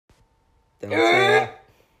Don't say that.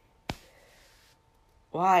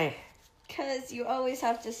 Why? Because you always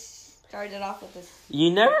have to start it off with this.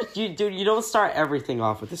 You don't start everything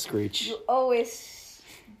off with a screech. You always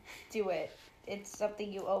do it. It's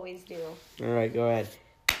something you always do. Alright, go ahead.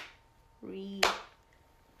 Read.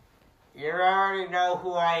 You already know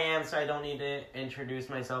who I am, so I don't need to introduce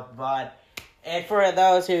myself, but and for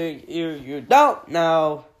those who you don't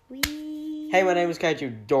know, hey, my name is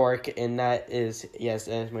Kaiju Dork, and that is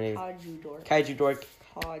my name. Kaiju Dork. Kaiju Dork.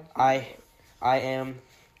 I am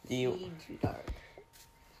the Kaiju Dork.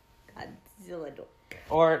 Godzilla Dork.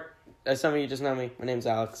 Or as some of you just know me, my name's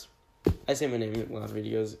Alex. I say my name in a lot of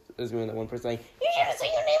videos. There's me that one person like, you should say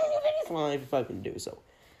your name in your videos. Well, if you fucking do so,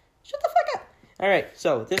 shut the fuck up. All right,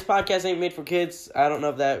 so this podcast ain't made for kids. I don't know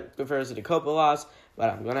if that refers to the COPA laws, but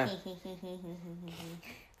I'm gonna.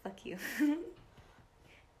 Fuck you.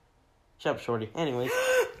 Shut up, shorty. Anyways.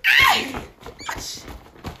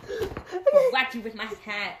 Whack you with my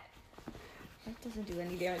hat. That doesn't do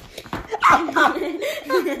any damage.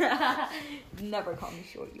 Never call me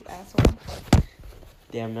short, you asshole.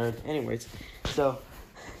 Damn nerd. Anyways, so.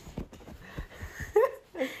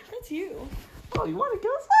 That's you. Oh, you want to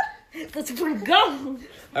go? Let's go.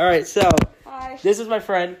 All right, so. Hi. This is my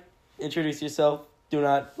friend. Introduce yourself. Do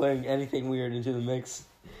not bring anything weird into the mix.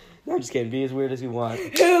 No, I'm just kidding. Be as weird as you want.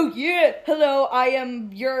 Oh, yeah. Hello, I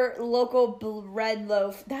am your local bread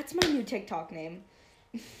loaf. That's my new TikTok name.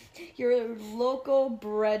 Your local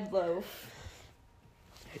bread loaf.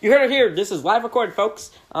 You heard it here. This is live recorded,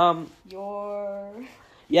 folks.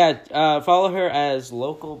 Yeah, follow her as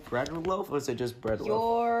local bread loaf, or is it just bread loaf?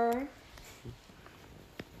 Your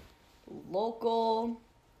local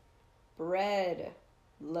bread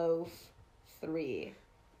loaf 3.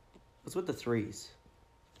 What's with the 3s?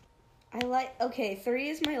 Okay, 3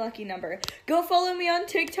 is my lucky number. Go follow me on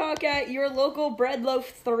TikTok at your local bread loaf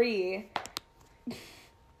 3.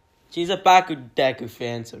 She's a Deku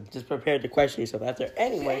fan, so just prepare to question yourself after.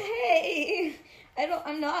 Anyway. Hey,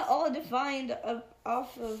 I'm not all defined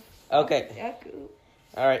off of Deku.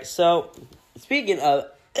 Alright, so, speaking of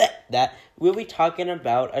that, we'll be talking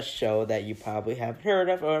about a show that you probably haven't heard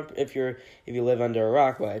of, or if you live under a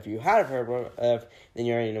rock, well, if you have heard of, then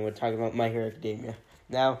you already know we're talking about My Hero Academia.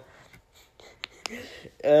 Now,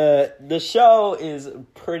 the show is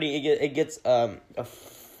it gets a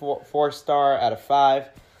 4-star out of 5.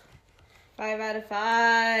 5 out of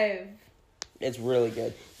 5. It's really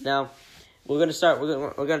good. Now, we're gonna start. We're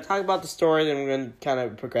gonna talk about the story, then we're gonna kind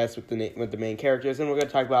of progress with the main characters, and we're gonna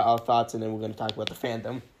talk about our thoughts, and then we're gonna talk about the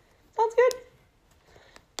fandom. Sounds good.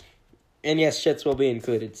 And yes, shits will be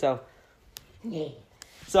included. So, Yeah.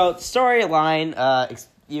 So storyline.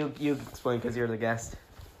 You explain because you're the guest.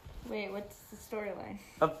 Wait, what's the storyline?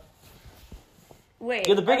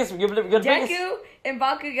 You're the biggest. You're the biggest. Deku and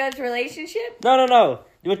Bakugo's relationship? No.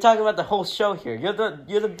 You were talking about the whole show here. You're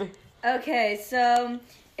the. Okay, so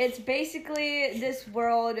it's basically this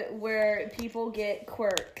world where people get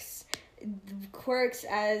quirks. Quirks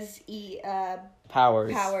as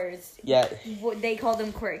Powers. Powers. Yeah. They call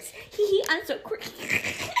them quirks. I'm so quirky.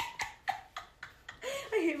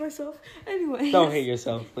 I hate myself. Anyway. Don't hate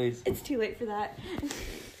yourself, please. It's too late for that.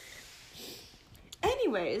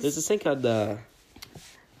 Anyways. There's this thing called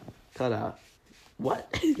what?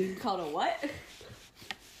 Called a what?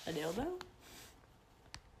 A dildo?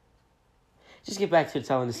 Just get back to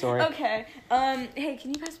telling the story. Okay. Hey,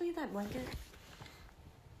 can you pass me that blanket?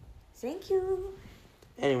 Thank you.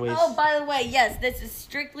 Anyways. Oh, by the way, yes, this is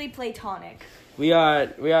strictly platonic. We are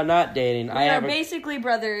not dating. We are basically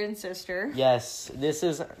brother and sister. Yes, this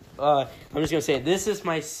is. I'm just gonna say it. This is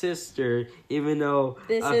my sister, even though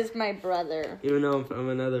this is my brother. Even though I'm from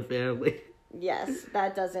another family. Yes,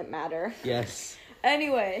 that doesn't matter. Yes.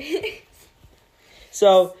 Anyway.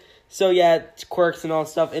 So yeah, it's quirks and all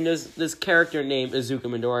stuff, and there's this character named Izuku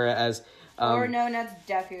Midoriya as or known as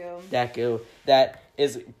Deku. Deku, that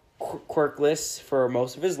is quirkless for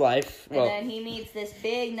most of his life. And then he meets this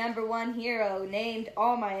big number 1 hero named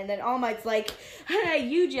All Might, and then All Might's like, hey,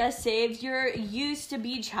 you just saved your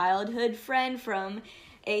used-to-be childhood friend from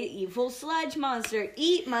a evil sludge monster.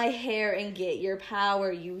 Eat my hair and get your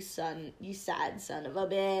power, you sad son of a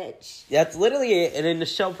bitch. That's literally it, and then the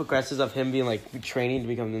show progresses of him being like training to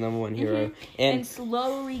become the number 1 hero. Mm-hmm. And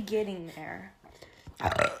slowly getting there.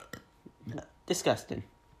 Disgusting.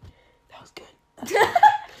 That was good.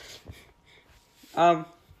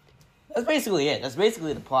 That's basically it. That's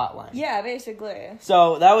basically the plot line. Yeah, basically.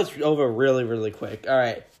 So that was over really, really quick. All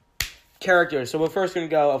right. Characters. So we're first going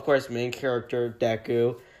to go, of course, main character,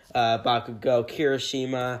 Deku, Bakugo,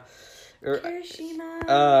 Kirishima.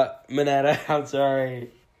 Mineta, I'm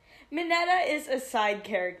sorry. Mineta is a side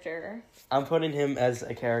character. I'm putting him as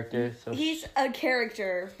a character. So He's a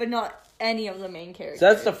character, but not any of the main characters. So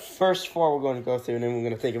that's the first 4 we're going to go through, and then we're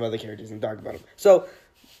going to think about the characters and talk about them. So,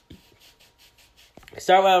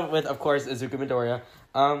 start out with, of course, Izuku Midoriya.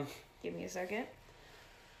 Give me a second.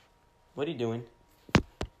 What are you doing?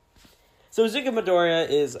 So Izuku Midoriya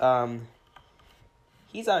is,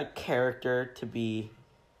 he's a character to be...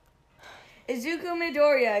 Izuku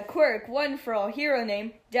Midoriya, quirk, 1 for all, hero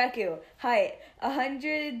name, Deku, height,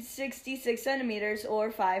 166 centimeters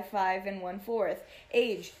or 5'5" and 1/4,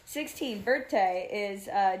 age, 16, birthday is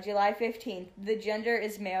July 15th, the gender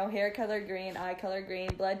is male, hair color green, eye color green,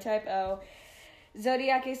 blood type O,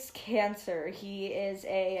 zodiac is Cancer, he is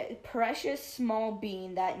a precious small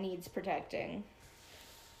being that needs protecting.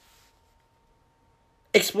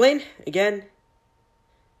 Explain again.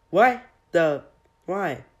 Why?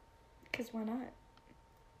 Because why not?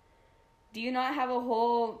 Do you not have a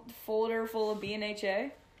whole folder full of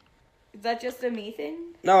BNHA? Is that just a me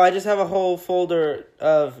thing? No, I just have a whole folder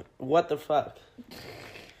of what the fuck.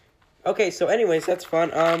 Okay, so anyways, that's fun.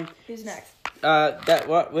 Who's next?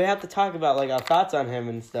 We have to talk about like our thoughts on him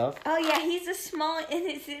and stuff. Oh yeah, he's a small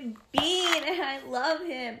innocent being, and I love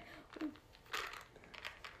him.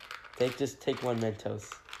 Just take 1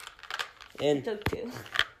 Mentos. And Took 2.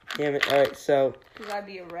 damn it! All right, so. Cause I'd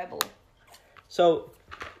be a rebel. So,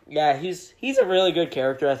 yeah, he's a really good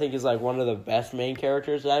character. I think he's like one of the best main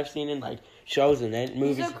characters that I've seen in like shows and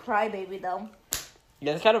movies. He's a crybaby though.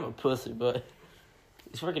 Yeah, he's kind of a pussy, but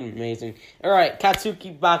he's freaking amazing. All right,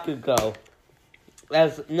 Katsuki Bakugo,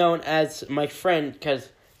 as known as my friend, because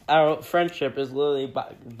our friendship is literally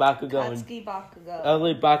Bakugo Katsuki Bakugo.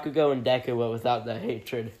 literally Bakugo and Deku, but without the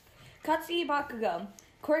hatred. Katsuki Bakugo.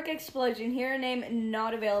 Quirk explosion. Hero name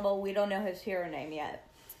not available. We don't know his hero name yet.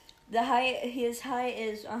 His height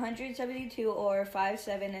is 172 or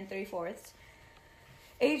 5'7" and 3/4.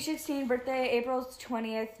 Age 16, birthday April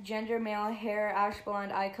 20th, gender male, hair ash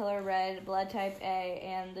blonde, eye color red, blood type A,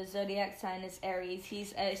 and the zodiac sign is Aries.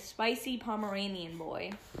 He's a spicy Pomeranian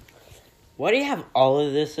boy. Why do you have all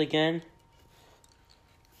of this again?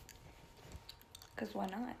 Because why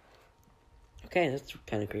not? Okay, that's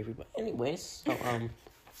kind of creepy, but anyways, so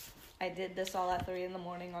I did this all at 3 in the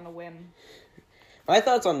morning on a whim. my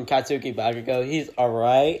thoughts on Katsuki Bakugo, he's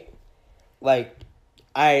alright. Like,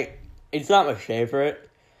 it's not my favorite.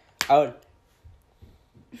 I would...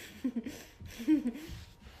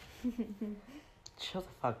 Chill the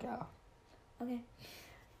fuck out. Okay.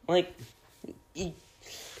 Like, I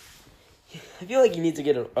feel like you need to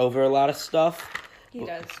get over a lot of stuff. He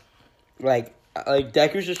does. Like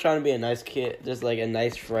Deku's just trying to be a nice kid, just like a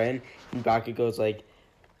nice friend, and Bakugo's like,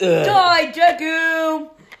 ugh. Die, Deku!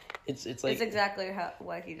 It's like... It's exactly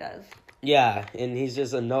what he does. Yeah, and he's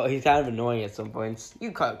just he's kind of annoying at some points.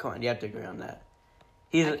 Come on, you have to agree on that.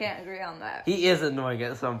 I can't agree on that. He is annoying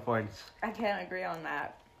at some points. I can't agree on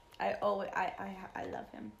that. I love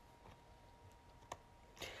him.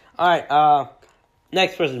 Alright,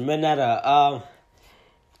 next person, Mineta.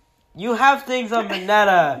 You have things on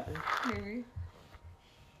Mineta. Maybe.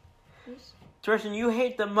 Person you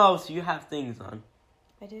hate the most, you have things on.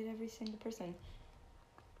 I did every single person.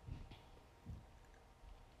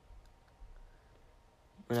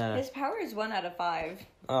 Mineta. His power is 1 out of 5.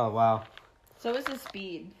 Oh, wow. So is his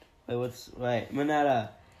speed. Wait, Mineta.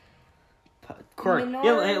 Quirk. Minori.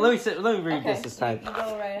 Yeah, hey, let me read this time. You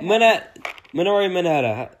go right ahead.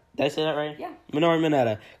 Mineta. Did I say that right? Yeah. Minori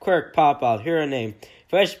Mineta. Quirk, pop out, hero name.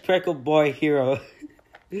 Fresh prickle boy hero.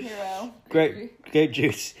 Hero. Grape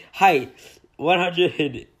juice. Height,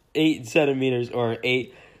 108 centimeters or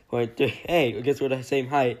 8.3. Hey, guess what? Same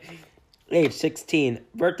height. Age, 16.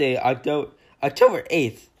 Birthday, October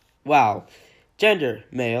 8th. Wow. Gender,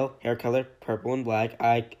 male. Hair color, purple and black.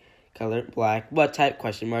 Eye color, black. What type?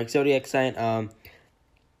 Question mark. Zodiac sign, A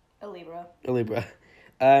Libra. a Libra.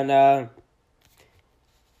 And, I'm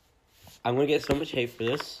gonna get so much hate for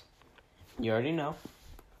this. You already know.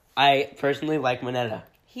 I personally like Mineta.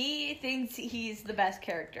 He thinks he's the best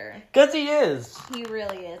character. Because he is. He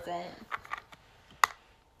really isn't.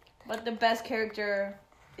 But the best character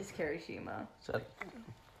is Kirishima. So,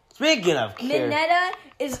 speaking of Mineta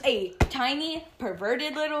is a tiny,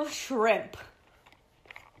 perverted little shrimp.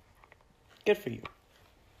 good for you.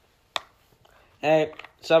 Hey,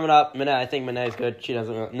 sum it up. Mineta, I think Mineta is good. She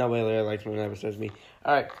doesn't. Nobody really likes Mineta besides me.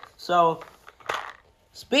 All right. So,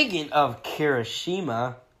 speaking of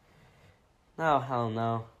Kirishima, no, hell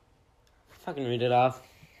no. Fucking read it off.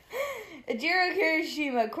 Ajiro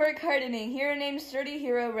Kirishima, quirk hardening, hero name sturdy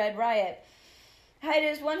hero Red Riot. Height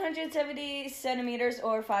is 170 centimeters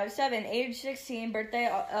or 5'7". Age 16, birthday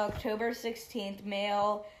October 16th,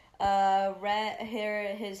 male, Red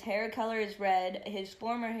hair. His hair color is red. His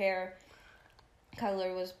former hair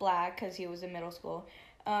color was black because he was in middle school.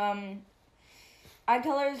 Eye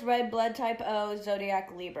color is red. Blood type O.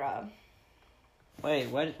 Zodiac Libra. Wait.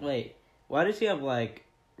 Why does he have like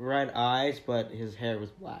red eyes, but his hair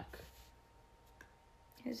was black?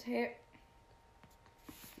 His hair.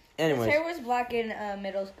 Anyways. His hair was black in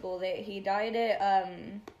middle school. He dyed it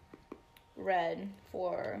red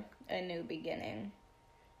for a new beginning.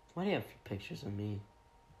 Why do you have pictures of me?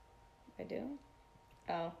 I do?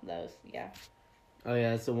 Oh, those, yeah. Oh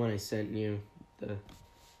yeah, that's the one I sent you.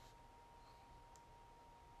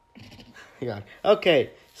 God. Okay,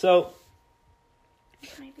 so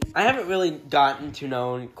I haven't really gotten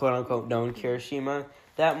to quote unquote known Kirishima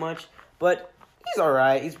that much, but he's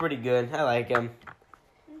alright. He's pretty good. I like him.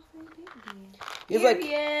 Here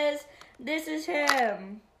he is. This is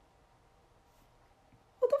him.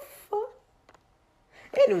 What the fuck?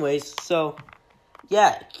 Anyways, so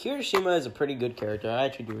yeah, Kirishima is a pretty good character. I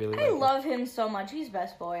actually do really like him. I love him so much. He's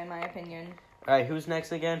best boy in my opinion. Alright, who's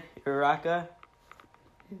next again? Uraka?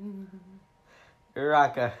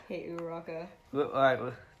 Uraka. Hey, Uraka. Alright.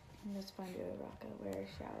 Let's find Uraka. Where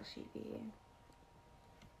shall she be?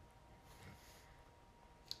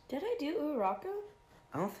 Did I do Uraka?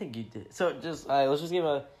 I don't think you did. So just let's just give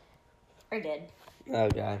a. I did. Oh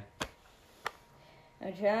god.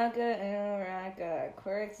 Uraka.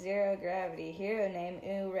 Quirk 0 gravity. Hero name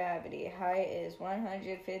Uravity. Height is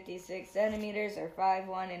 156 centimeters or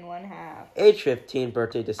 5'1" and 1/2. Age 15.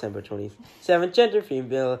 Birthday December 27th. Gender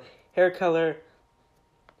female. Hair color.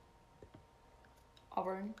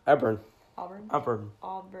 Auburn. Auburn. Auburn. Auburn.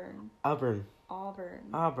 Auburn. Auburn. Auburn.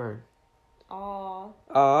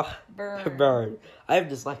 Auburn. Burn. Burn. I have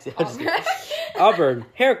dyslexia. Auburn.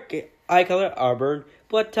 Hair, eye color, auburn.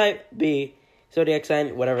 Blood type, B. Zodiac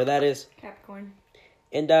sign, whatever that is. Capricorn.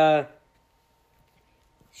 And,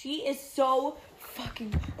 she is so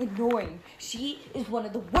fucking annoying. She is one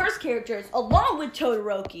of the worst characters, along with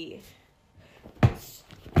Todoroki.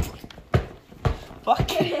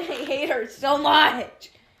 Fuck. I hate her so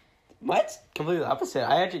much. What? Completely opposite.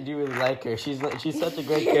 I actually do really like her. She's such a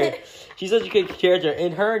great character. She's such a good character.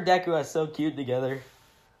 And her and Deku are so cute together.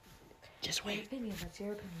 Just wait. That's your opinion. That's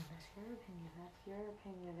your opinion.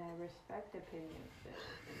 I respect opinions.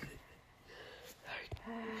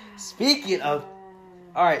 Speaking of...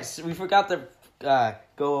 Alright, so we forgot to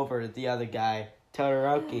go over the other guy.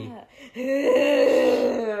 Todoroki.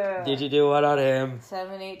 Did you do what on him?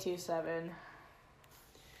 7827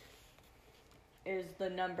 is the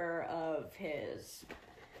number of his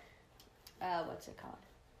what's it called?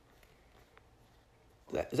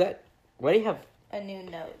 Is that why do you have A new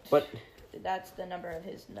note. what? That's the number of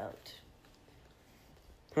his note.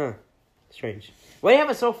 Huh. Strange. Why do you have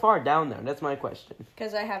it so far down there? That's my question.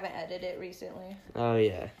 Because I haven't edited it recently. Oh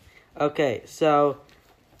yeah. Okay, so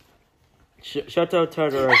Shoto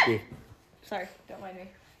Todoroki. Sorry, don't mind me.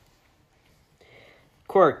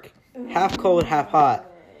 Quirk. Half cold, half hot.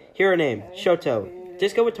 Hero name, Shoto.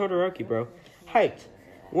 Just go with Todoroki, bro. Height,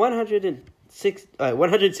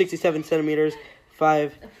 167 centimeters,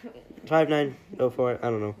 5'9", 04, I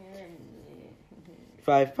don't know.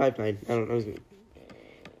 5'9", I don't know.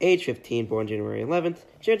 Age 15, born January 11th.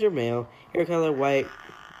 Gender male. Hair color white,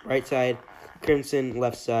 right side. Crimson,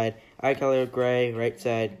 left side. Eye color gray, right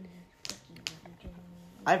side.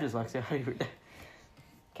 I have dyslexia. How do you read that?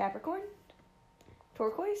 Capricorn?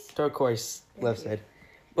 Turquoise? Turquoise, left side.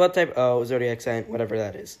 Blood type O, zodiac sign, whatever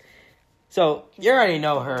that is. So, you already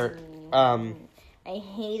know her. I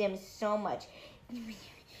hate him so much.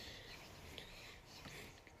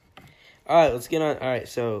 Alright, let's get on. Alright,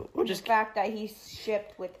 so we'll just. The fact that he's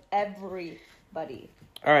shipped with everybody.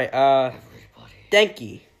 Alright,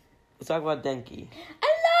 Denki. Let's talk about Denki. I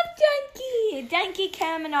love Denki! Denki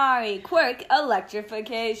Kaminari. Quirk,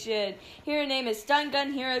 electrification. Hero name is Stun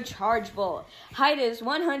Gun Hero Charge Bolt. Height is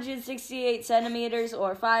 168 centimeters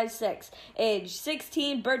or 5'6". Age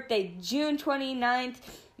 16. Birthday June 29th.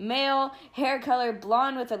 Male. Hair color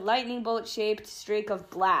blonde with a lightning bolt shaped streak of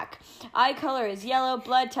black. Eye color is yellow.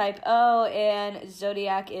 Blood type O. And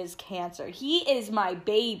zodiac is Cancer. He is my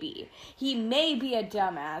baby. He may be a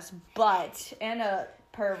dumbass, but... and a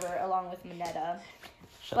pervert along with Mineta.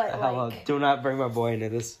 Shut the hell up. Do not bring my boy into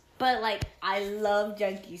this. But, I love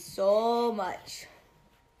Denki so much.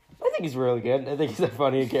 I think he's really good. I think he's a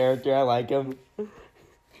funny character. I like him.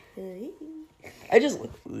 I just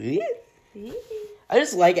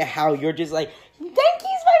like how you're just like,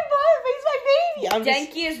 Denki's my boy, he's my baby.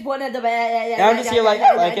 Denki is one of the best. I'm just here like,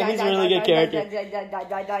 I like him. He's a really good character.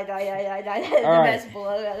 The All right. best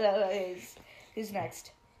boys. Who's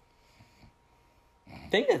next? I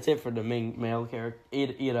think that's it for the main male character.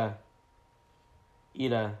 Ida.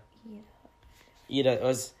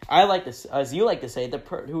 I like this, as you like to say,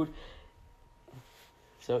 who.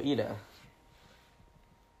 So Ida.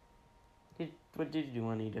 What did you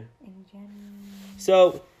want, Ida?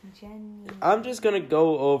 So I'm just gonna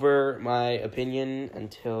go over my opinion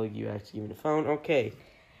until you actually give me the phone. Okay.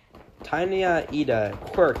 Tanya Ida,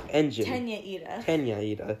 quirk engine. Tanya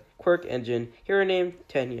Ida, quirk engine. Hero name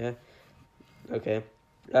Tanya. Okay.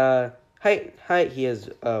 Height. He is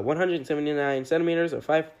 179 centimeters, or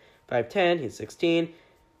 5'10". He's 16.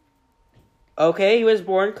 Okay, he was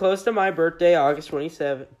born close to my birthday, August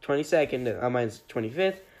 22nd. Mine's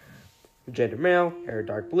 25th. Gender male, hair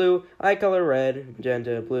dark blue, eye color red,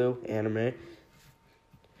 magenta blue, anime.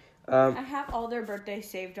 I have all their birthdays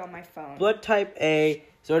saved on my phone. Blood type A,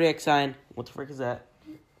 zodiac sign. What the frick is that?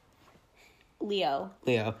 Leo.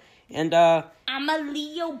 And I'm a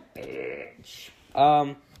Leo bitch.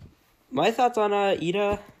 My thoughts on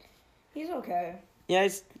Ida. He's okay. Yeah,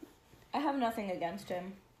 I have nothing against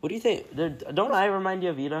him. What do you think? Don't I remind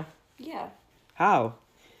you of Ida? Yeah. How?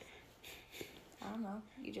 I don't know.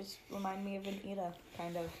 You just remind me of an Ida,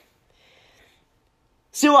 kind of.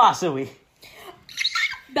 Suasui.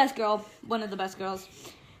 Best girl. One of the best girls.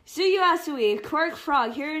 Suyasui, quirk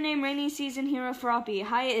frog, hero name rainy season hero Froppy.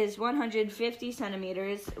 Height is 150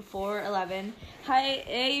 centimeters, 4'11". Height,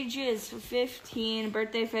 age is 15,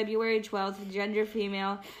 birthday February 12th, gender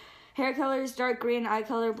female. Hair color is dark green, eye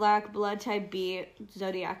color black, blood type B,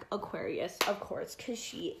 zodiac Aquarius, of course, because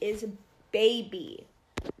she is a baby.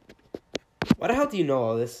 Why the hell do you know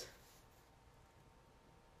all this?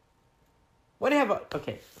 What do you have?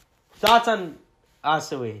 Okay. Thoughts on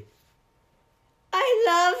Asui? I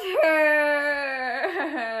love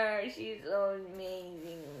her. She's so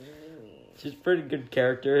amazing. She's a pretty good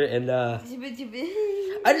character, and I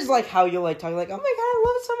just like how you like talking like, oh my god, I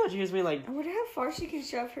love it so much. Here's me like, I wonder how far she can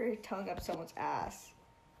shove her tongue up someone's ass.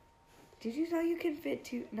 Did you know you can fit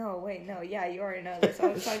two? No, wait, no, yeah, you already know this. I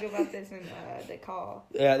was talking about this in the call.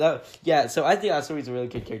 Yeah. So I think Asui's a really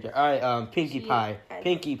good character. All right, Pinkie Pie.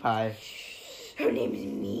 Her name is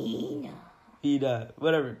Mina. Ida,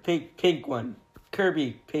 whatever, pink one,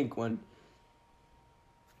 Kirby, pink one,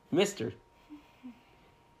 Mister.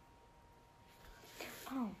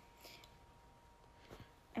 Oh,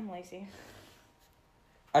 I'm lazy.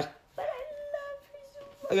 But I love her so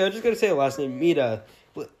much. Okay, I'm just gonna say the last name, Mita.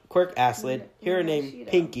 Quirk Aslid. Hero name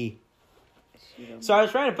Pinky. So I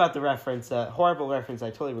was right about the reference. Horrible reference. I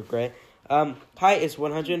totally regret. Height is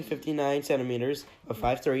 159 centimeters, of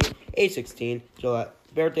 5'3", age 16.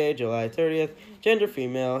 Birthday July 30th. Gender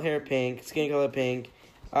female. Hair pink. Skin color pink.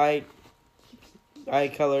 Eye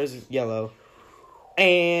colors yellow.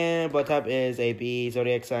 And blood type is a B.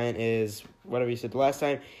 Zodiac sign is whatever you said the last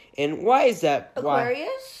time. And why is that?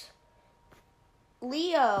 Aquarius.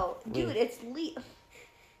 Leo. Dude, it's Leo.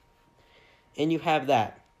 And you have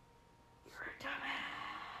that. You're a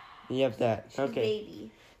dumbass. And you have that. She's okay.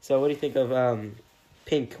 Baby. So what do you think of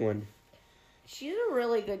pink one? She's a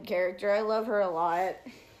really good character. I love her a lot.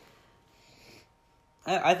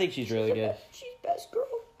 I think she's really good. She's best girl.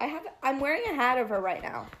 I'm wearing a hat of her right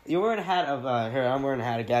now. You're wearing a hat of her. I'm wearing a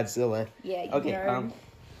hat of Godzilla. Yeah. You Okay.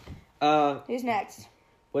 Who's next?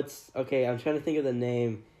 Okay? I'm trying to think of the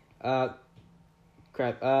name. Her.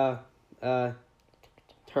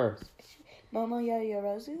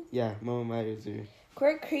 Momoyorozu? Yeah, Momoyorozu.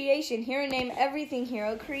 Quirk creation. Hero name everything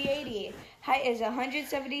hero. Creati. Height is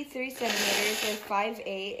 173 centimeters or 5'8".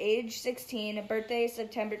 Age 16. Birthday is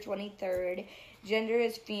September 23rd. Gender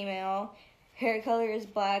is female. Hair color is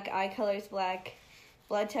black. Eye color is black.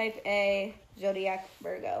 Blood type A. Zodiac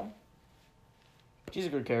Virgo. She's a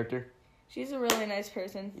good character. She's a really nice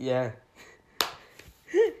person. Yeah.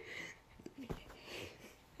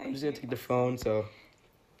 I'm just gonna take the phone, so...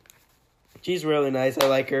 She's really nice. I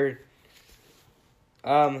like her.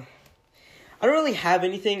 I don't really have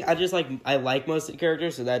anything. I like most of the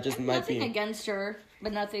characters, so that just might be... Nothing against her,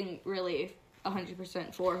 but nothing really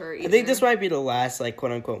 100% for her either. I think this might be the last,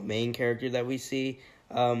 quote-unquote main character that we see.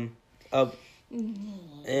 Sure.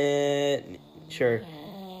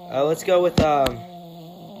 Let's go with,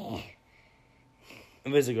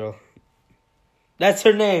 Invisible. That's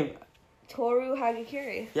her name. Toru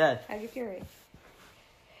Hagakure. Yeah. Hagakure.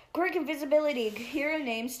 Quirk invisibility. Hero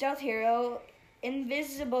name, stealth hero,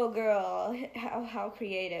 invisible girl. How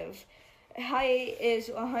creative. Height is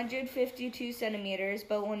 152 centimeters,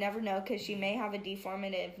 but we'll never know because she may have a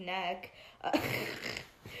deformative neck.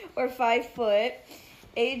 Or 5 foot.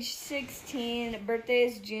 Age 16, birthday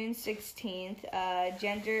is June 16th,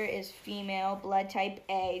 gender is female, blood type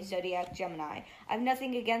A, zodiac Gemini. I have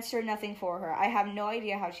nothing against her, nothing for her. I have no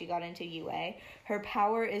idea how she got into UA. Her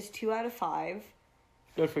power is 2 out of 5.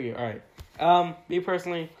 Good for you. All right. Me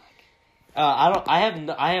personally, I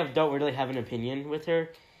don't really have an opinion with her.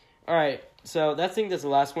 All right. So that's the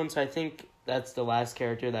last one. So I think that's the last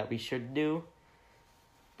character that we should do.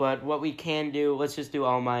 But what we can do, let's just do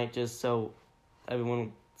All Might, just so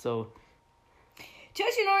everyone. So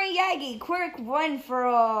Toshinori Yagi, quirk 1 for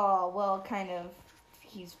all. Well, kind of.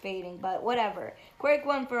 He's fading, but whatever. Quirk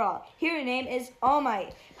 1 for all. Hero name is All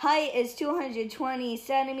Might. Height is 220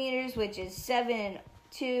 centimeters, which is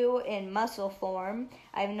 7'2" in muscle form.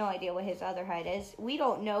 I have no idea what his other height is. We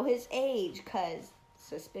don't know his age, cause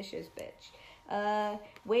suspicious bitch.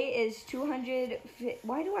 Weight is 200.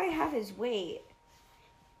 Why do I have his weight?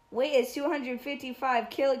 Weight is 255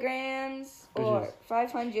 kilograms or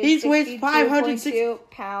 562.2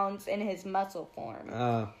 pounds in his muscle form.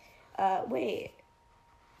 Wait.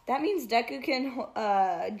 That means Deku can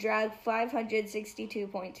drag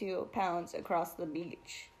 562.2 pounds across the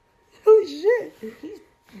beach. Holy shit.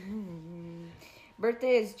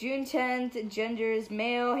 Birthday is June 10th. Gender is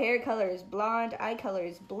male. Hair color is blonde. Eye color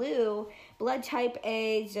is blue. Blood type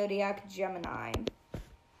A. Zodiac Gemini.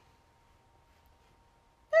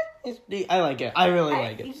 I like it. I really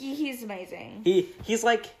like it. He's amazing. He's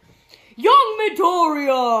like Young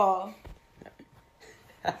Midoriya.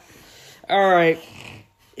 All right.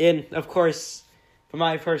 And of course, for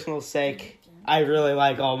my personal sake, I really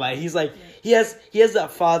like All Might. He's like he has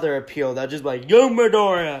that father appeal that just like Young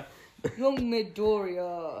Midoriya. Young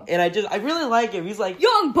Midoriya. And I really like him. He's like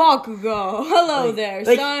Young Bakugo. Hello there,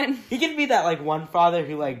 son. He can be that like one father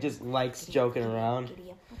who like just likes joking around.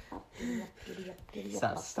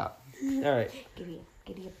 Stop. All right.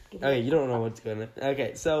 Okay, you don't know what's gonna.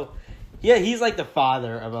 Okay, so yeah, he's like the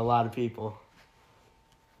father of a lot of people.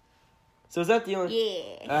 So is that the only?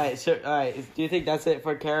 Yeah. All right. So all right. Do you think that's it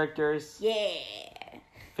for characters? Yeah.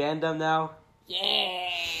 Fandom now. Yeah.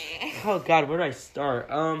 Oh God, where do I start?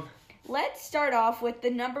 Let's start off with the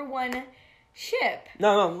number 1 ship.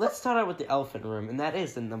 No. Let's start out with the elephant room, and that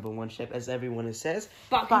is the number 1 ship, as everyone says.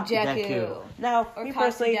 Bakudeku. Now, Or me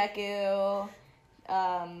personally, Katsudeku.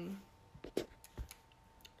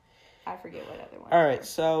 I forget what other one. All right,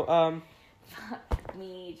 so Fuck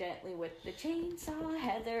me gently with the chainsaw,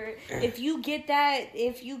 Heather. If you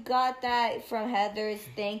got that from Heather's,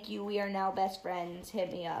 thank you. We are now best friends.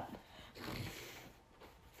 Hit me up.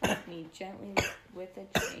 Fuck me gently with a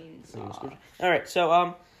chainsaw. All right,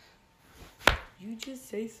 so You just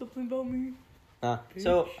say something about me.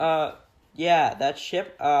 Yeah, that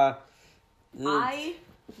ship. I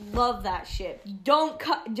love that ship. Don't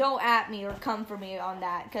at me or come for me on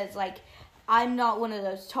that, because like I'm not one of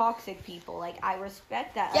those toxic people. Like I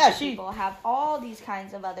respect that other people have all these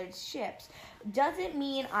kinds of other ships. Doesn't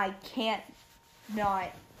mean I can't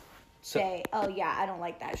not say, oh yeah, I don't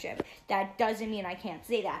like that ship. That doesn't mean I can't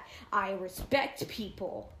say that. I respect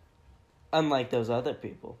people. Unlike those other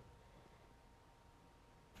people.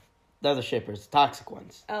 The other shippers, toxic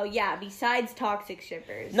ones. Oh yeah, besides toxic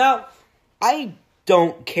shippers. Now, I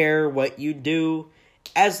don't care what you do,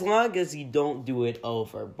 as long as you don't do it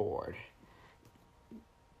overboard.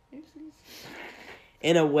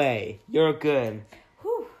 In a way, you're good.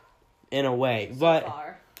 Whew. In a way, So but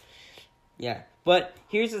far. Yeah, but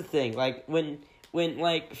here's the thing: like when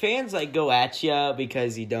like fans like go at you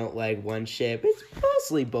because you don't like one ship, it's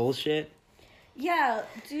mostly bullshit. Yeah,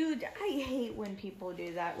 dude, I hate when people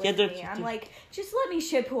do that with me. I'm like, just let me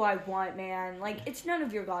ship who I want, man. Like, it's none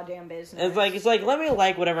of your goddamn business. It's like let me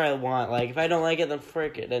like whatever I want. Like, if I don't like it, then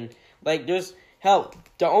frick it. And like, there's hell,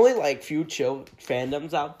 the only like few chill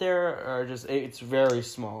fandoms out there are just it's very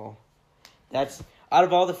small. That's out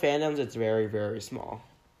of all the fandoms, it's very very small.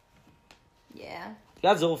 Yeah.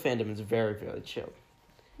 Godzilla fandom is very very chill.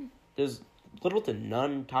 There's little to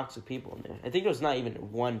none toxic people in there. I think there's not even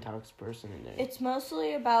one toxic person in there. It's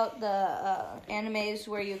mostly about the animes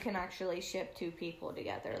where you can actually ship 2 people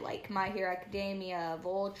together, like My Hero Academia,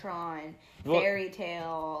 Voltron, Fairy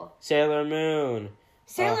Tail, Sailor Moon.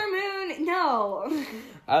 Sailor Moon. No.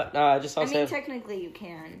 I just saw. I mean, technically you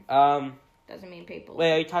can. Doesn't mean people.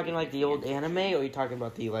 Wait, are you talking like the old anime, or are you talking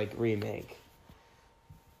about the like remake?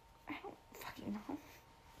 I don't fucking know.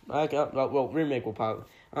 Well, remake will probably.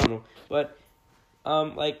 I don't know, but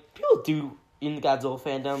like people do in the Godzilla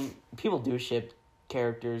fandom, people do ship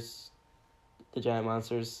characters, the giant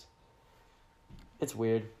monsters. It's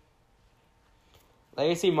weird.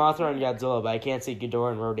 Like I see Mothra and Godzilla, but I can't see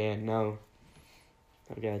Ghidorah and Rodan. No.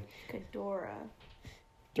 Okay. Ghidorah.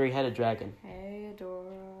 Three-headed dragon. Hey,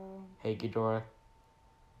 Adora. Hey, Ghidorah.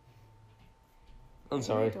 I'm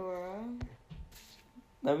sorry. Hey, Adora.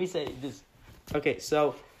 Let me say this. Okay,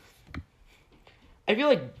 so I feel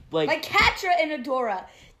like Catra and Adora.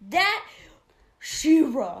 That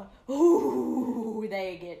She-Ra. Ooh,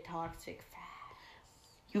 they get toxic fast.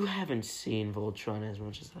 you haven't seen Voltron as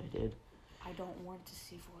much as I did. I don't want to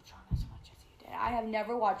see Voltron as much as you did. I have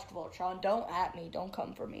never watched Voltron. Don't at me. Don't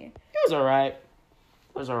come for me. It was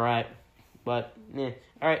alright. But, yeah.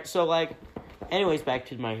 Alright, so, like, anyways, back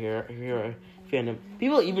to my hero fandom.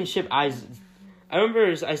 People even ship I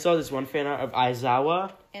remember I saw this one fan art of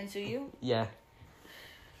Aizawa. And so you? Yeah.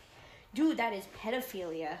 Dude, that is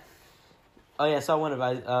pedophilia. Oh, yeah, I saw one of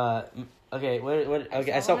okay, what,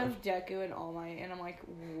 okay, I saw one of Deku and All Might, and I'm like,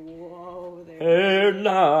 whoa, Hell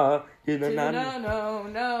nah.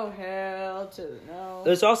 No, hell to the no.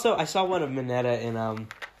 There's also, I saw one of Mineta in,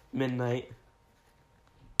 Midnight.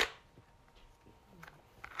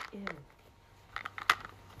 Ew.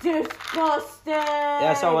 Disgusting!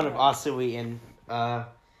 Yeah, I saw one of Asui in,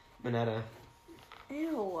 Mineta.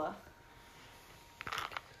 Ew.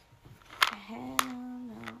 Hell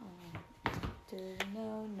no. To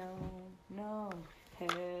no.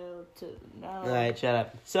 Hell to no. Alright, shut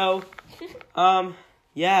up. So,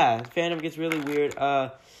 yeah, fandom gets really weird.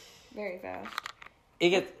 Very fast. It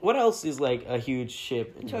gets, what else is, like, a huge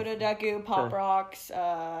ship? Totodeku, Pop Rocks,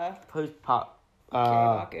 Post-pop.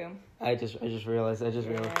 Kiribaku. I just realized.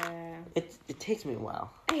 Yeah. It takes me a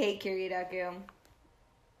while. I hate Kiridaku.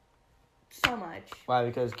 So much. Why?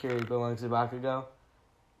 Because Kiri belongs to Bakugo?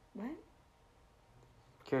 What?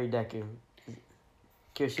 Deku.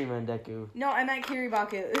 Kirishima and Deku. No, I meant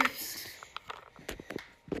Kiribaku.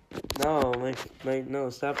 No, no,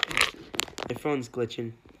 stop. My phone's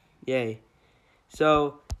glitching. Yay.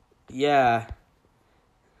 So, yeah.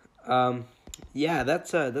 Yeah,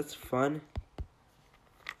 that's fun.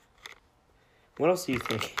 What else do you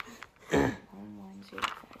think? 1105.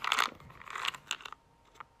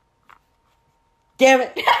 Damn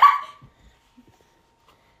it!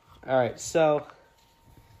 Alright, so.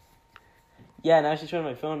 Yeah, now she's trying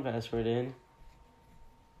my phone password in.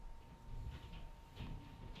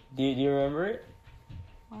 Do you remember it?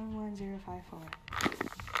 11054.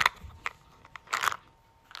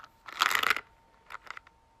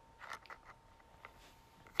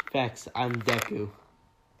 Facts, I'm Deku.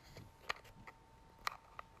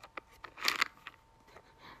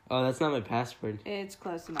 Oh, that's not my password. It's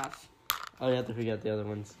close enough. Oh, you have to figure out the other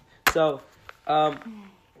ones. So,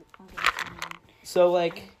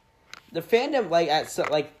 like, the fandom, like,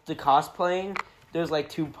 like, the cosplaying, there's,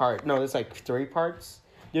 like, there's, like, 3 parts.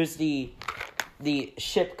 There's the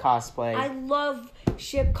ship cosplay. I love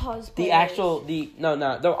ship cosplay.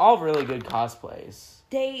 No, they're all really good cosplays.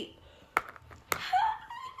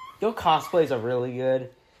 Your cosplays are really good.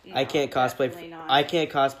 No, I can't cosplay. I can't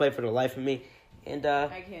cosplay for the life of me. And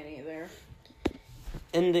I can't either.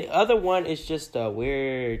 And the other one is just a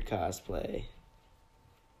weird cosplay.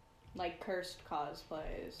 Like cursed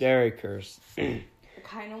cosplays. Very cursed. I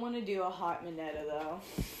kind of want to do a hot Mineta though.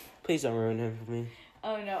 Please don't ruin him for me.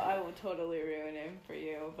 Oh no, I will totally ruin him for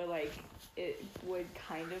you. But like, it would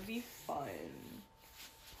kind of be fun.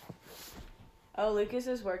 Oh, Lucas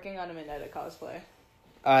is working on a Mineta cosplay.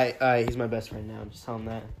 He's my best friend now. Just tell him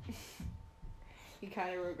that. He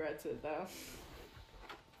kind of regrets it though.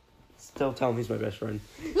 Still tell him he's my best friend.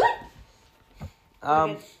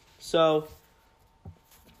 Okay. So,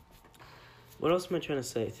 what else am I trying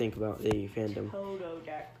to think about the fandom?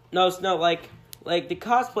 No, like the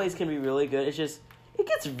cosplays can be really good. It's just, it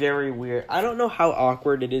gets very weird. I don't know how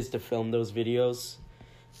awkward it is to film those videos.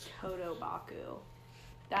 Totobaku.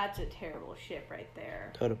 That's a terrible ship right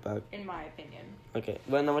there. Totobaku. In my opinion. Okay,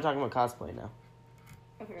 but then we're talking about cosplay now.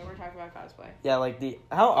 Okay, we're talking about cosplay. Yeah, like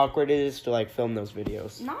how awkward it is to like film those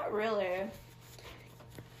videos. Not really.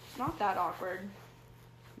 It's not that awkward.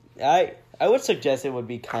 I would suggest it would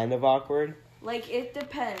be kind of awkward. Like, it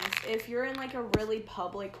depends. If you're in like a really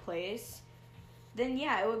public place, then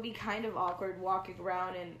yeah, it would be kind of awkward walking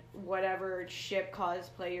around in whatever ship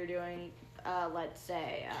cosplay you're doing. Let's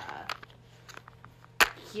say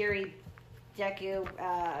Kiri, Deku.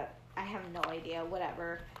 I have no idea.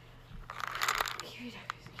 Whatever. Kiri, Deku.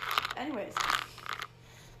 Anyways.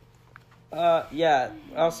 Yeah.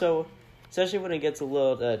 Also, especially when it gets a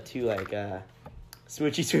little too like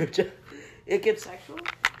smoochy. It gets sexual.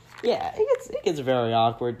 Yeah, it gets very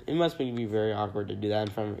awkward. It must be very awkward to do that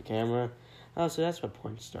in front of a camera. Oh, so that's what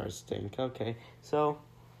porn stars think. Okay, so.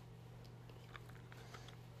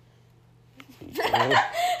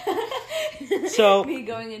 So me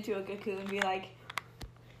going into a cocoon and be like,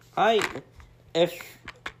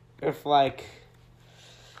 if like,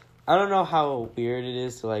 I don't know how weird it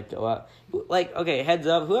is to like go out. Like, okay, heads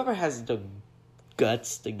up, whoever has the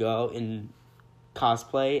guts to go and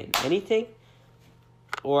cosplay in anything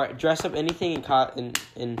or dress up anything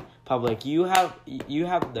in public, you have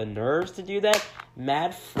the nerves to do that.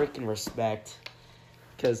 Mad freaking respect,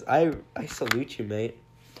 because I salute you, mate.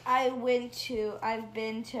 I've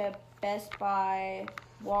been to Best Buy,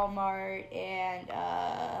 Walmart, and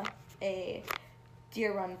a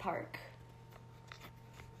Deer Run Park.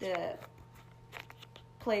 The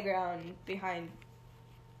playground behind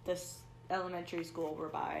this elementary school we're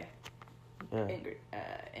by. Yeah.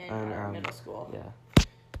 In our middle school. Yeah.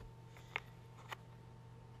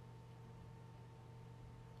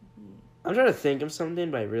 I'm trying to think of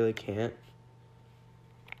something, but I really can't.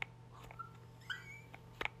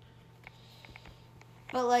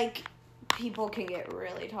 But, like, people can get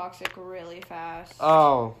really toxic really fast.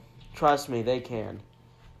 Oh, trust me, they can.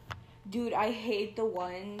 Dude, I hate the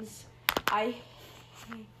ones. I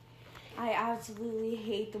absolutely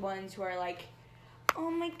hate the ones who are like,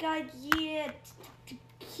 oh my god, yeah,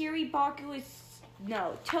 Kiribaku is...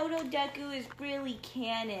 No, Totodeku is really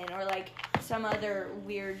canon, or like some other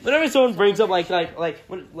weird... Whenever someone brings up,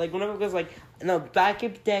 whenever it goes like, no,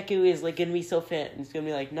 Bakudeku is, like, gonna be so fit, and it's gonna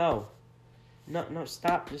be like, no,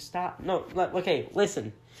 stop, just stop. No, okay,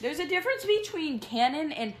 listen. There's a difference between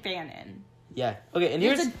canon and fanon. Yeah, okay, and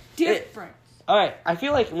There's a difference. Alright, I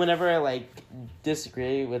feel like whenever I, like,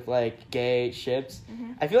 disagree with, like, gay ships,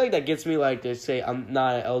 I feel like that gets me, like, to say I'm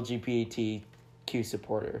not an LGBTQ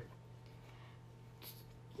supporter.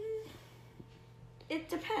 It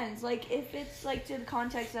depends. Like, if it's, like, to the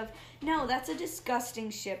context of, no, that's a disgusting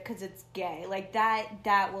ship because it's gay. Like,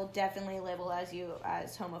 that will definitely label you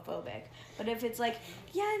as homophobic. But if it's like,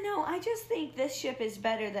 yeah, no, I just think this ship is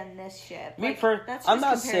better than this ship. That's I'm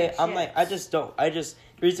not saying, I'm like, the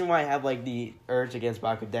reason why I have, like, the urge against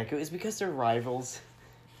Bakudeku is because they're rivals.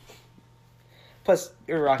 Plus,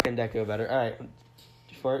 you're rocking Deku better. Alright.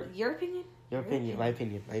 Your opinion? Your opinion. My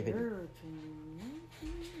opinion. Your opinion.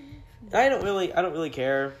 I don't really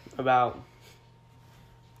care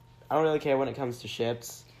when it comes to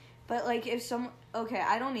ships. But, like,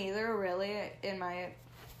 I don't either, really, in my,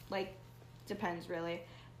 like, depends, really.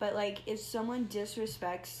 But, like, if someone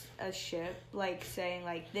disrespects a ship, like, saying,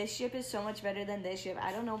 like, this ship is so much better than this ship,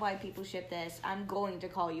 I don't know why people ship this, I'm going to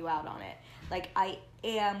call you out on it. Like, I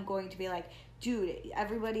am going to be like, dude,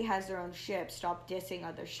 everybody has their own ship. Stop dissing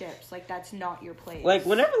other ships. Like, that's not your place. Like,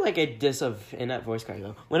 whenever, like, I diss in that voice crack,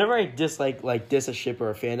 though, whenever I diss a ship or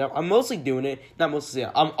a fandom, I'm mostly doing it, I'm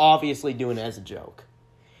obviously doing it as a joke.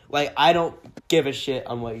 Like, I don't give a shit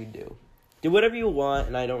on what you do. Do whatever you want,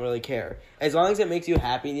 and I don't really care. As long as it makes you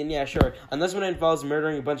happy, then yeah, sure. Unless when it involves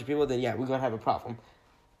murdering a bunch of people, then yeah, we're gonna have a problem.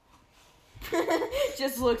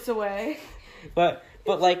 Just looks away. But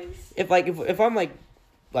like, if I'm like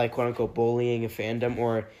quote unquote bullying a fandom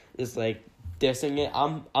or just like dissing it,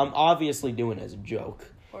 I'm obviously doing it as a joke.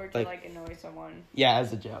 Or to like annoy someone. Yeah,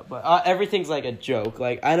 as a joke. But everything's like a joke.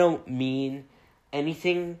 Like, I don't mean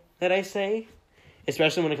anything that I say,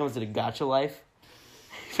 especially when it comes to the gacha life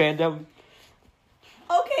fandom.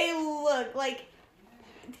 Okay, look, like,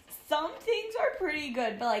 some things are pretty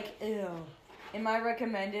good, but, like, ew. In my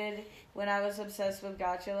recommended, when I was obsessed with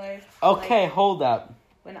Gacha Life. Okay, like, hold up.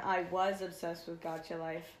 When I was obsessed with Gacha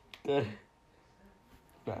Life. Good.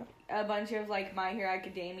 No. A bunch of, like, My Hero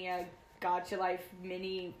Academia Gacha Life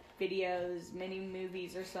mini videos, mini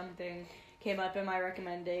movies or something came up in my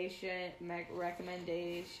recommendations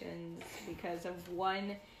because of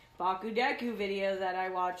one Bakudeku video that I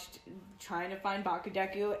watched trying to find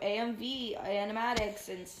Bakudeku AMV animatics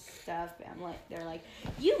and stuff. They're like,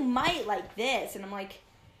 you might like this, and I'm like,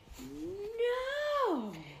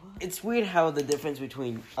 no. It's weird how the difference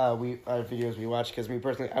between videos we watch, because me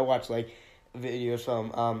personally, I watch like videos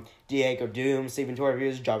from Diego Doom, Sleeping Toy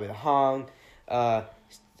Reviews, Jobby the Hong,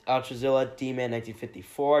 Ultrazilla, D-Man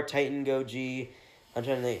 1954, Titan Goji. I'm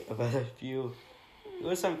trying to think of a few. Who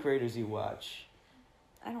are some creators you watch?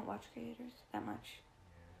 I don't watch creators that much.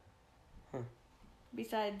 Huh.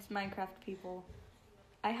 Besides Minecraft people.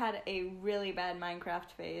 I had a really bad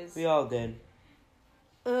Minecraft phase. We all did.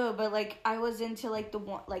 Ugh, but like I was into like the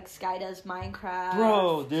one like Sky Does Minecraft.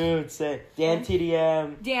 Bro, dude, say Dan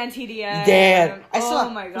TDM. Dan TDM. Dan.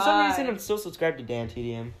 My god. For some reason, I'm still subscribed to Dan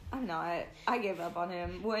TDM. I'm not. I gave up on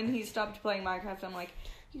him when he stopped playing Minecraft. I'm like,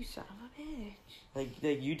 you son of a bitch. Like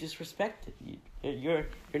you disrespected your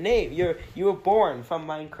name. You were born from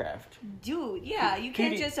Minecraft. Dude, yeah, you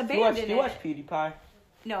can't just abandon it. You watch PewDiePie?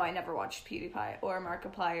 No, I never watched PewDiePie or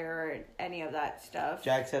Markiplier or any of that stuff.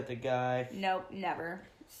 Jacksepticeye. Nope, never.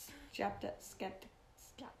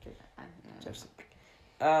 Jefferson.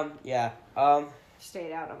 Yeah.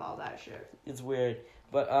 Stayed out of all that shit. It's weird,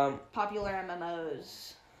 but Popular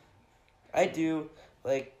MMOs. I do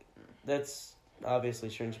like. That's obviously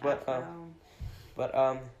strange, but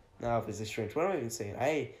not obviously strange. What am I even saying?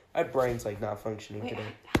 My brain's like not functioning today.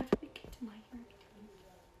 How did we get to My Hero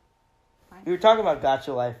Academia? We were talking about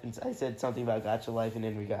Gacha Life, and I said something about Gacha Life, and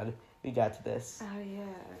then we got to this. Oh yeah.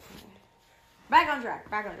 Okay. Back on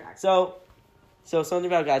track. So something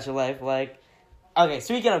about Gacha Life, like, okay.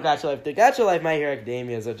 Speaking of Gacha Life, the Gacha Life My Hero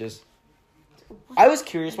Academias are just. I was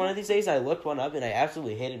curious one of these days. I looked one up, and I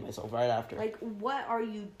absolutely hated myself right after. Like, what are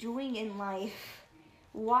you doing in life?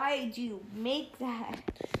 Why do you make that?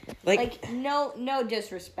 Like no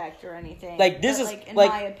disrespect or anything. Like, this is, like, in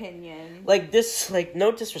like, my opinion. Like, this, like,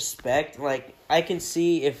 no disrespect. Like, I can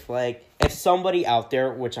see if somebody out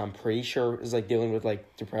there, which I'm pretty sure is, like, dealing with,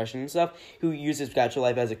 like, depression and stuff, who uses Gacha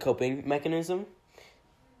Life as a coping mechanism.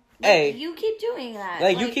 Hey, you keep doing that.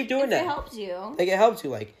 Like, you keep doing that. It helps you. Like, it helps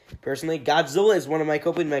you. Like, personally, Godzilla is one of my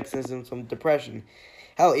coping mechanisms from depression.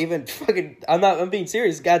 Hell, even I'm being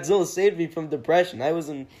serious. Godzilla saved me from depression. I was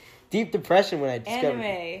in deep depression when I discovered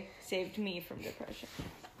Anime saved me from depression.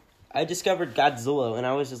 I discovered Godzilla, and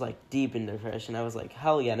I was just, like, deep in depression. I was like,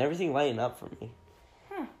 hell yeah, and everything lightened up for me.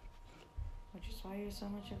 Huh. Which is why you're so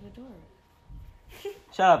much of a dork.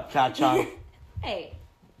 Shut up, Cha-Cha. Hey.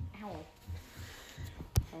 Ow.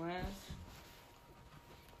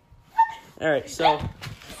 Alright,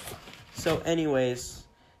 anyways,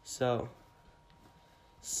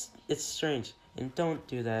 it's strange. And don't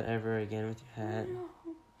do that ever again with your hat.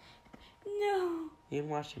 No. You can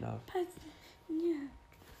wash it off. Yeah.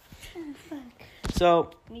 Fuck. So.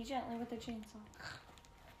 Me gently with the chainsaw.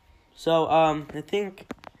 So, I think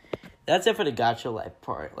that's it for the Gacha Life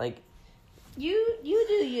part. Like. You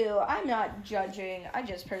do you. I'm not judging. I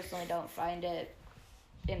just personally don't find it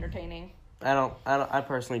entertaining. I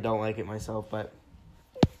personally don't like it myself, but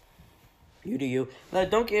you do you. Like,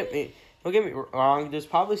 don't get me wrong. There's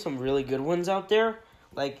probably some really good ones out there.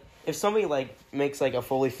 Like, if somebody like makes like a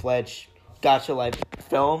fully fledged Gacha Life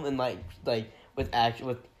film and like with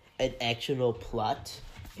an actionable plot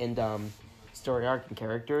and story arc and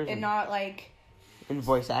characters and not like and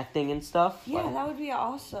voice acting and stuff. Yeah, that would be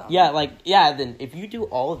awesome. Yeah, then if you do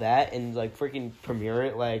all that and like freaking premiere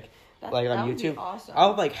it on YouTube, awesome. I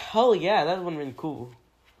was like, hell yeah, that would have been cool.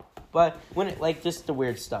 But when it like just the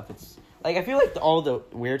weird stuff, it's like I feel like all the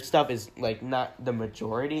weird stuff is like not the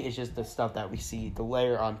majority. It's just the stuff that we see, the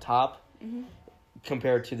layer on top,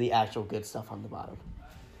 compared to the actual good stuff on the bottom.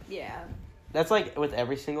 Yeah. That's like with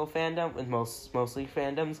every single fandom, with mostly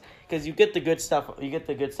fandoms, because you get the good stuff. You get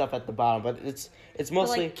the good stuff at the bottom, but it's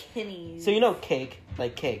mostly like Kinney's. So you know, cake,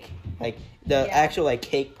 like the actual like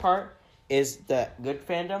cake part is the good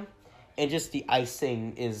fandom, and just the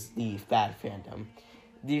icing is the bad fandom.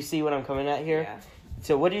 Do you see what I'm coming at here? Yeah.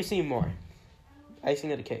 So what do you see more,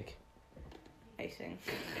 icing or the cake? Icing.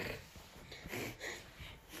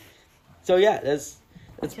 So yeah, that's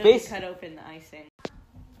basically cut open the icing.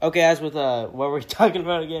 Okay, as with what were we talking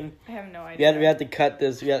about again? I have no idea. We had to cut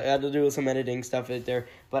this. We had to do some editing stuff right there.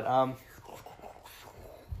 But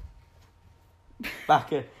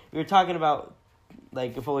Baka, we were talking about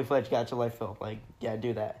like a fully fledged Gacha Life film. Like, yeah,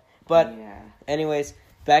 do that. But anyways,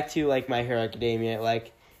 back to like My Hero Academia.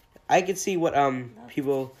 Like, I could see what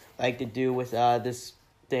people like to do with this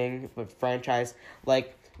thing with franchise.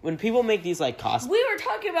 Like when people make these like costumes. We were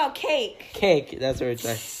talking about cake. Cake. That's what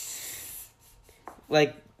it's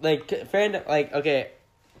like. Like fandom, like okay,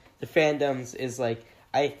 the fandoms is like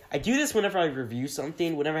I do this whenever I review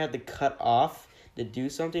something. Whenever I have to cut off to do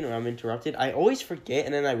something or I'm interrupted, I always forget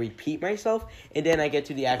and then I repeat myself and then I get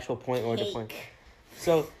to the actual point or the point.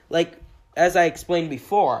 So like as I explained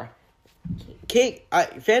before,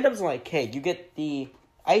 fandoms like cake. You get the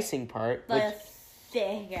icing part, the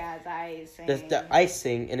thick ass icing. The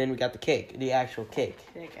icing, and then we got the cake, the actual cake.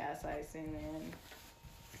 Thick ass icing, man.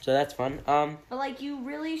 So that's fun. But like you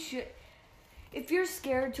really should, if you're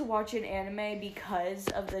scared to watch an anime because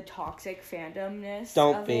of the toxic fandomness,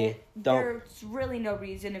 there's really no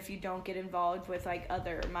reason if you don't get involved with like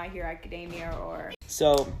other My Hero Academia or.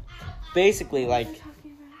 So, basically, like,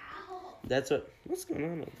 that's what's going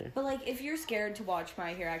on out there. But like, if you're scared to watch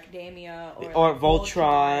My Hero Academia or like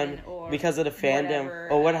Voltron or because of the fandom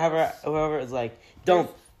or whoever is like, don't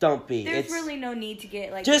be. There's really no need to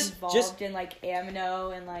get like involved in like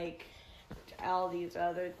Amino and like all these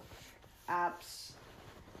other apps.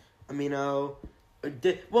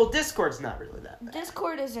 Discord's not really that bad.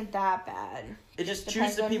 Discord isn't that bad. It just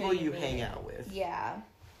choose the people you hang out with. Yeah.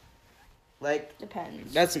 Like,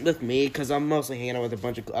 depends. that's with me, because I'm mostly hanging out with a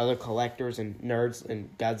bunch of other collectors and nerds and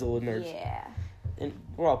Godzilla nerds. Yeah. And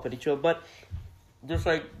we're all pretty chill, but just,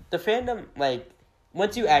 like, the fandom, like,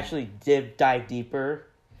 once you actually dive deeper,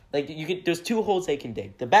 like, there's two holes they can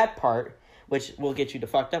dig. The bad part, which will get you to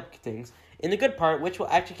fucked up things, and the good part, which will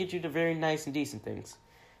actually get you to very nice and decent things.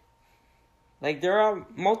 Like, there are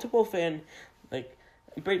multiple fandoms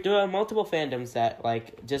that,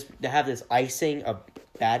 like, just have this icing of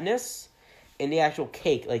badness, and the actual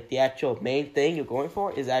cake, like, the actual main thing you're going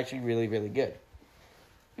for is actually really, really good.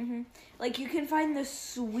 Mm-hmm. Like, you can find the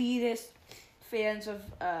sweetest fans of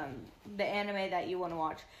the anime that you want to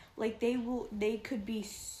watch. Like, they could be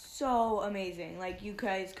so amazing. Like, you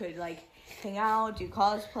guys could, like, hang out, do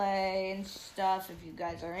cosplay and stuff if you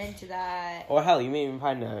guys are into that. Or hell, you may even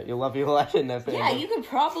find you'll love your life in that fandom. Yeah, you could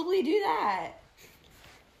probably do that.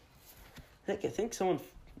 I think someone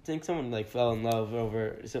like fell in love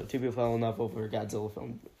over. So two people fell in love over a Godzilla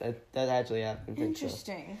film. That actually happened.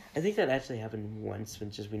 Interesting. I think that actually happened once,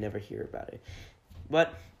 but just we never hear about it.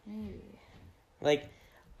 But like,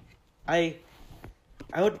 it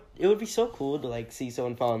would be so cool to like see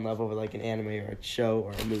someone fall in love over like an anime or a show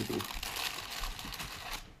or a movie.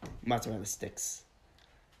 Mozzarella sticks.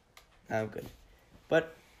 I'm good,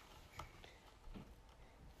 but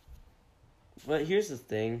here's the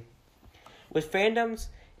thing. With fandoms,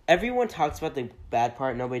 everyone talks about the bad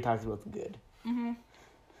part. Nobody talks about the good. Mm-hmm.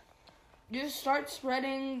 Just start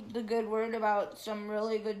spreading the good word about some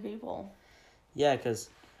really good people. Yeah, because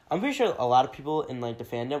I'm pretty sure a lot of people in, like, the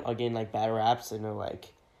fandom are getting, like, bad raps. And they're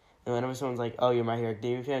like, and whenever someone's like, oh, you're My Hero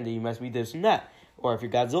Academia fan, then you must be this and that. Or if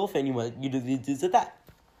you're Godzilla fan, you do this and that.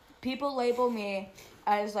 People label me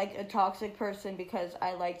as, like, a toxic person because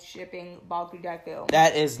I like shipping Bakudeku.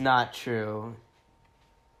 That is not true.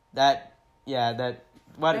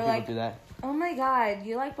 Why do people like, do that? Oh my god,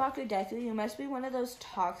 you like Bakudeku? You must be one of those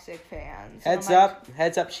toxic fans. Heads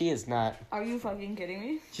up, she is not. Are you fucking kidding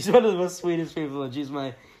me? She's one of the most sweetest people, and she's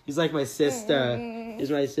like my sister.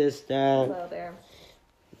 She's my sister. Hello there.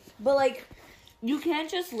 But, like, you can't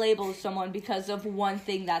just label someone because of one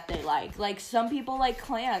thing that they like. Like, some people like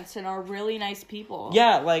clans and are really nice people.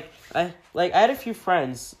 Yeah, I had a few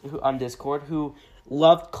friends on Discord who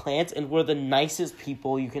loved clans and were the nicest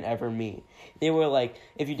people you can ever meet. They were like,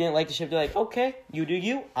 if you didn't like the ship, they're like, okay, you do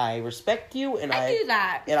you. I respect you, and I do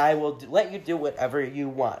that, and I will let you do whatever you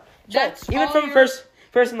want. That's even from a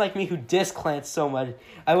person like me who diss clans so much.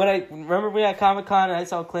 I remember when at Comic-Con and I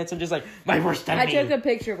saw clans, I'm just like, my worst enemy. I took a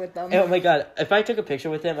picture with them. Oh my god, if I took a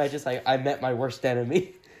picture with them, I met my worst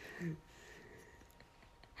enemy.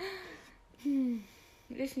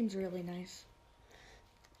 This seems really nice.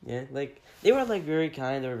 Yeah, like, they were, like, very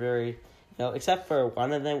kind. They were very, except for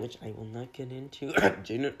one of them, which I will not get into.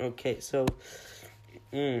 Okay, so,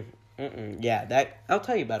 yeah, I'll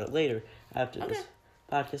tell you about it later after this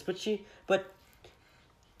podcast. But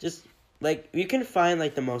just, like, you can find,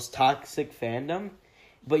 like, the most toxic fandom,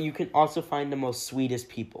 but you can also find the most sweetest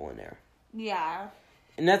people in there. Yeah.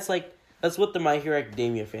 And that's what the My Hero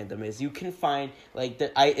Academia fandom is. You can find, like,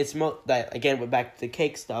 again, back to the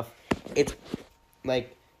cake stuff, it's,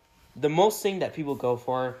 like, the most thing that people go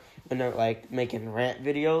for when they're, like, making rant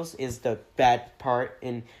videos is the bad part.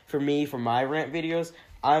 And for my rant videos,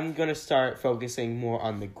 I'm going to start focusing more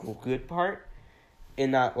on the good part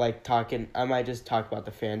and not, like, I might just talk about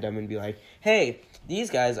the fandom and be like, hey, these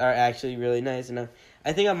guys are actually really nice. And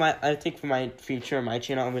I think for my future, my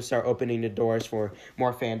channel, I'm going to start opening the doors for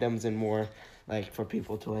more fandoms and more, like, for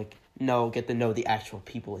people to, like, get to know the actual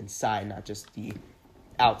people inside, not just the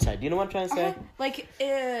outside. Do you know what I'm trying to say? Like,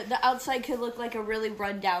 the outside could look like a really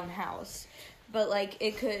run-down house, but, like,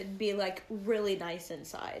 it could be, like, really nice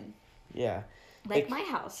inside. Yeah. Like my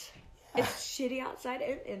house. It's shitty outside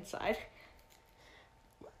and inside.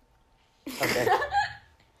 Okay.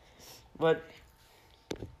 But,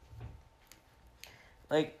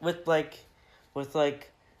 with a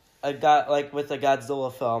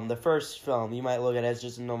Godzilla film, the first film, you might look at it as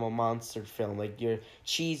just a normal monster film, like your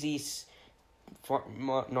cheesy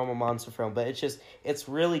normal monster film, but it's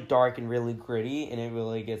really dark and really gritty, and it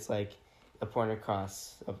really gets, like, a point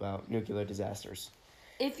across about nuclear disasters.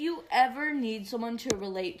 If you ever need someone to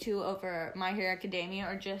relate to over My Hero Academia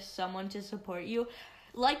or just someone to support you,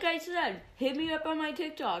 like I said, hit me up on my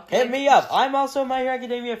TikTok. Hit me up. I'm also a My Hero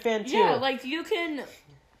Academia fan, too. Yeah, like, you can...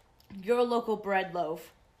 Your local bread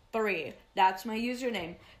loaf 3. That's my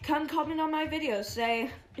username. Come comment on my videos. Say,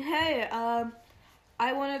 hey,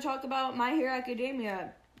 I want to talk about My Hero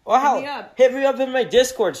Academia. Hit me up in my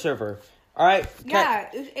Discord server. All right. Yeah,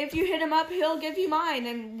 if you hit him up, he'll give you mine,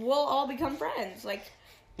 and we'll all become friends. Like,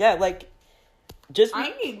 yeah, like,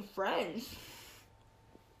 I need friends.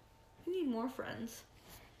 I need more friends.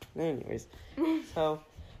 Anyways, so,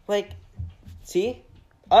 like, see?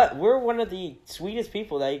 We're one of the sweetest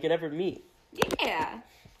people that you could ever meet. Yeah.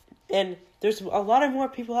 And there's a lot of more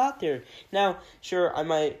people out there. Now, I'm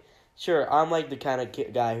like the kind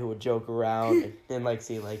of guy who would joke around and like,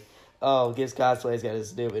 see, like, oh, this cosplay's kind of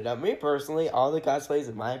stupid. Now, me personally, all the cosplays,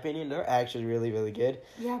 in my opinion, they're actually really, really good.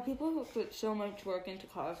 Yeah, people who put so much work into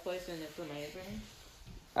cosplays and it's amazing.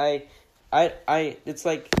 It's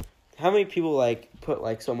like, how many people, like, put,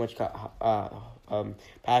 like, so much,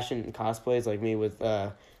 passion in cosplays, like me with,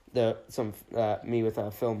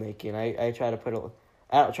 filmmaking. I try to put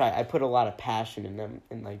I put a lot of passion in them,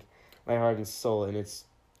 in, like, my heart and soul, and it's,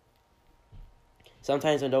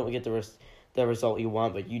 sometimes I don't get the result you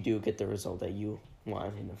want, but you do get the result that you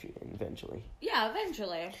want eventually. Yeah,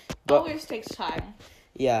 eventually. But, always takes time.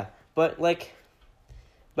 Yeah, but, like,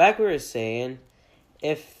 back where I was saying,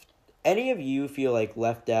 if any of you feel, like,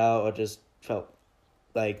 left out or just felt,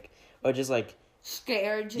 like, or just, like,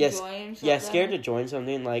 scared to join something. Yeah, scared to join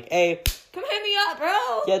something, like, hey, come hit me up,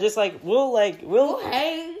 bro. Yeah, just, like, we'll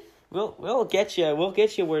hang. We'll get you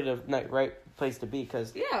where the right place to be,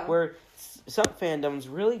 because where some fandoms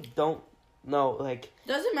really don't know, like,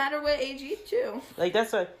 doesn't matter what age you too. Like,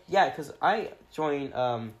 that's because I joined,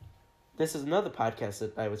 this is another podcast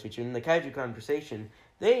that I was featuring, the Kaiju Conversation.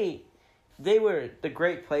 They were the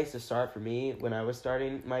great place to start for me when I was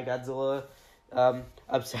starting my Godzilla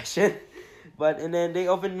obsession. And then they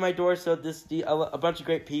opened my doors to a bunch of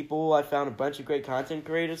great people. I found a bunch of great content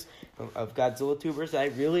creators of Godzilla tubers that I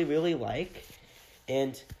really, really like.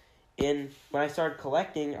 And when I started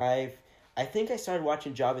collecting, I think I started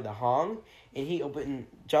watching Jabba the Hong, and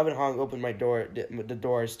Jabba the Hong opened the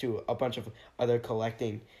doors to a bunch of other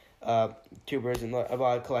collecting tubers and a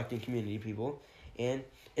lot of collecting community people. And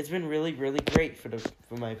it's been really, really great for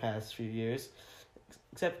my past few years.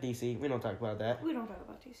 Except DC. We don't talk about that. We don't talk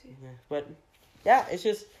about DC. Yeah. But, yeah, it's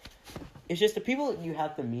just the people that you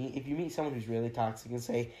have to meet. If you meet someone who's really toxic and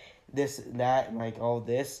say this, that, and, like, all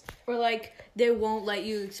this. Or, like, they won't let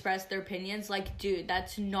you express their opinions. Like, dude,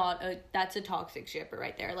 that's a toxic shipper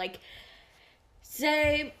right there. Like,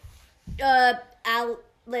 say,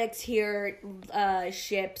 Alex here,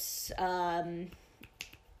 ships, Cammy,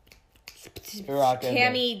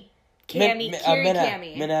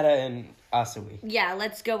 Mineta and Asui. Yeah,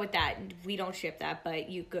 let's go with that. We don't ship that, but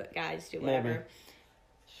you guys do whatever.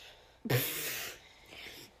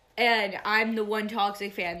 And I'm the one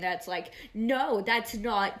toxic fan that's like, no, that's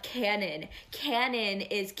not canon. Canon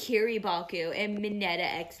is Kiribaku and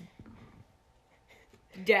Mineta X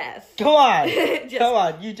death. Come on. Come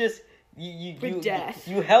on. You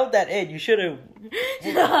held that in. You should have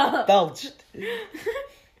belched.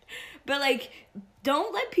 But, like,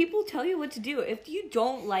 don't let people tell you what to do. If you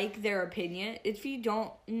don't like their opinion, if you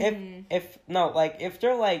don't... if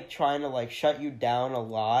they're, like, trying to, like, shut you down a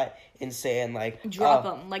lot and saying, like... Drop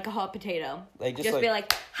them like a hot potato. Like, just be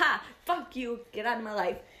like, ha, fuck you, get out of my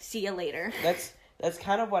life, see you later. That's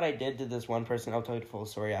kind of what I did to this one person. I'll tell you the full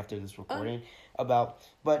story after this recording about...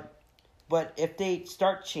 But if they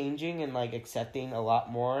start changing and, like, accepting a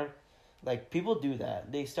lot more... Like, people do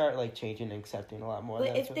that. They start, like, changing and accepting a lot more.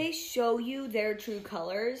 But if they show you their true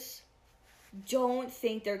colors, don't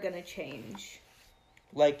think they're gonna change.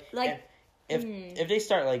 If they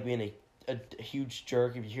start, like, being a huge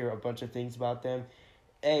jerk, if you hear a bunch of things about them,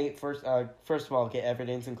 first of all, get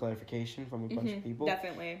evidence and clarification from a bunch of people.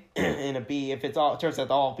 Definitely. And a B, if it turns out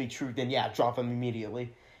to all be true, then yeah, drop them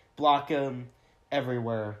immediately. Block them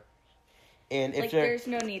everywhere. And if there's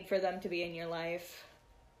no need for them to be in your life.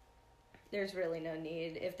 There's really no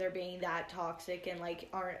need if they're being that toxic and, like,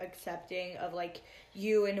 aren't accepting of, like,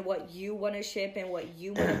 you and what you want to ship and what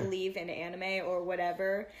you want to believe in anime or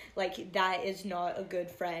whatever. Like, that is not a good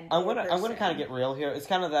friend. I'm gonna kind of get real here. It's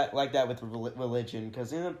kind of like that with religion,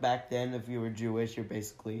 because back then, if you were Jewish, you're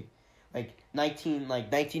basically like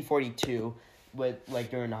 1942. With,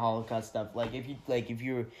 like, during the Holocaust stuff, if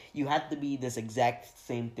you had to be this exact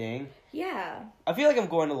same thing. Yeah. I feel like I'm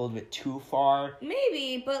going a little bit too far.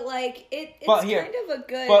 Maybe, but, like, it's kind of a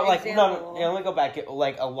good example. Let me go back,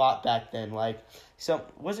 like, a lot back then. Like, so,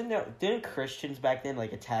 didn't Christians back then,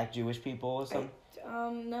 like, attack Jewish people or something?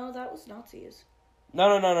 No, that was Nazis.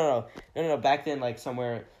 No. Back then, like,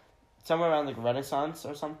 somewhere around, like, Renaissance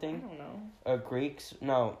or something. I don't know. Or Greeks.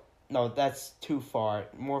 No, that's too far.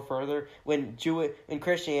 More further, when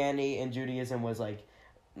Christianity and Judaism was like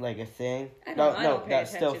a thing. I don't pay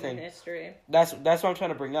that's still a attention thing. to history. That's what I'm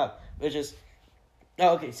trying to bring up. It's just,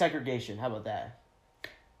 okay, segregation. How about that?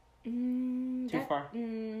 Too far.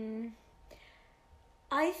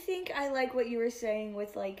 I think I like what you were saying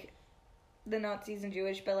with, like, the Nazis and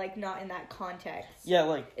Jewish, but, like, not in that context. Yeah,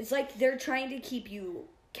 like... It's like they're trying to keep you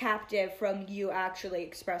captive from you actually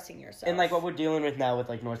expressing yourself. And, like, what we're dealing with now with,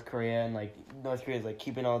 like, North Korea, and, like, North Korea is, like,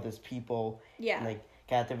 keeping all these people, yeah. like,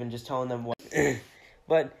 captive and just telling them what...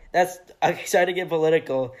 But that's... I'm excited to get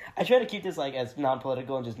political. I try to keep this, like, as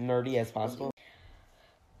non-political and just nerdy as possible.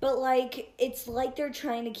 But, like, it's like they're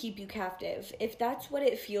trying to keep you captive. If that's what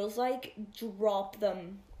it feels like, drop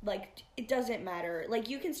them. Like, it doesn't matter. Like,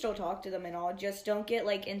 you can still talk to them and all. Just don't get,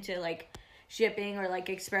 like, into, like, shipping or, like,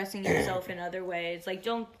 expressing yourself in other ways. Like,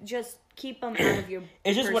 don't just keep them out of your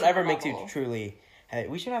It's just whatever bubble. makes you truly... Hey,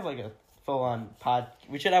 we should have, like, a full-on pod...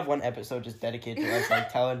 We should have one episode just dedicated to us,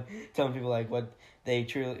 like, telling people, like, what they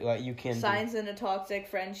truly... Like, you can... Signs in a toxic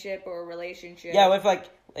friendship or relationship. Yeah, with, like,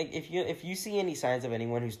 if you see any signs of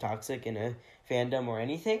anyone who's toxic in a fandom or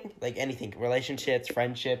anything, like, anything, relationships,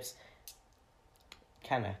 friendships,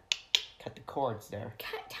 kind of cut the cords there.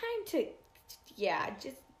 Time to... Yeah,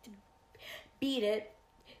 just... Beat it.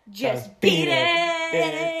 Just beat beat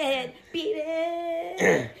it. Beat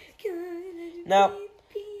it.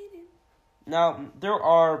 Now, there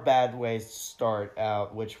are bad ways to start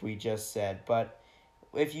out, which we just said, but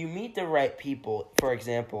if you meet the right people, for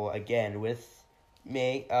example, again, with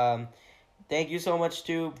me, thank you so much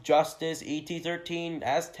to Justice, ET13,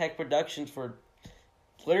 Aztec Productions for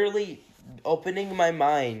literally opening my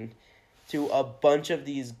mind to a bunch of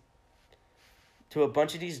these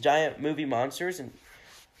giant movie monsters, and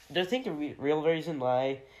I think the real reason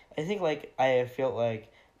why, I think, like, I feel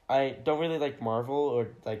like I don't really like Marvel or,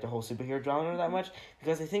 like, the whole superhero genre that much,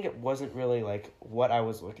 because I think it wasn't really, like, what I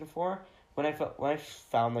was looking for. When I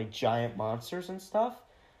found, like, giant monsters and stuff,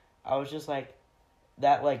 I was just, like,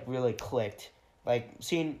 that, like, really clicked. Like,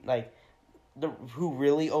 seeing, like, who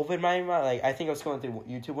really opened my mind, like, I think I was going through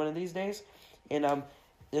YouTube one of these days, and,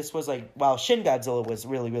 this was, like, wow, Shin Godzilla was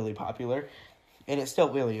really, really popular, and it still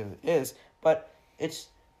really is, but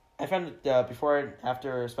I found it before and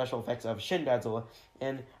after special effects of Shin Godzilla,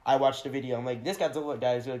 and I watched a video. I'm like, this Godzilla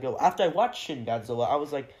guy is really good. After I watched Shin Godzilla, I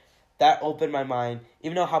was like, that opened my mind.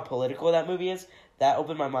 Even though how political that movie is, that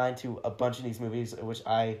opened my mind to a bunch of these movies, which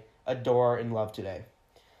I adore and love today.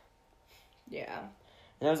 Yeah.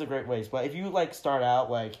 And that was a great ways. But if you, like, start out,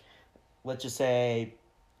 like, let's just say,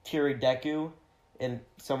 Kirideku, and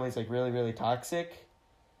someone's, like, really, really toxic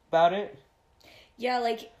about it. Yeah,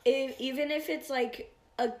 like, even if it's, like,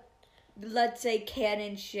 a, let's say,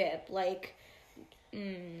 canon ship, like,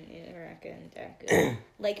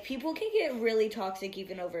 like, people can get really toxic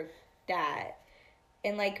even over that.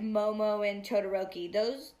 And, like, Momo and Todoroki,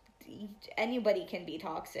 those, anybody can be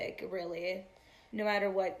toxic, really. No matter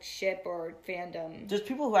what ship or fandom. There's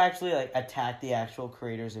people who actually, like, attack the actual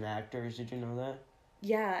creators and actors. Did you know that?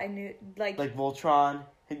 Yeah, I knew, like Voltron.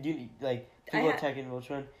 People attacking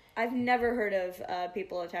Voltron. I've never heard of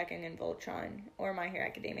people attacking in Voltron or My Hero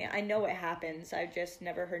Academia. I know it happens. I've just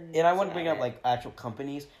never heard. And I want to bring up, like, actual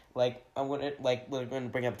companies. Like, we're going to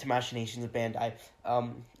bring up Tamashii Nation's Bandai.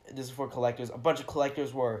 This is for collectors. A bunch of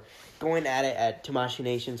collectors were going at it at Tamashii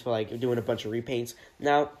Nations for, like, doing a bunch of repaints.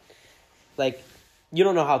 Now, like, you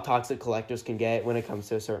don't know how toxic collectors can get when it comes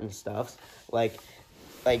to certain stuff. Like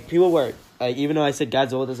people were, like, even though I said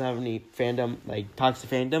Godzilla doesn't have any fandom, like, toxic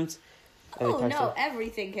fandoms. Oh, no,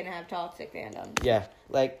 everything can have toxic fandoms. Yeah,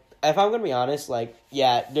 like, if I'm gonna be honest, like,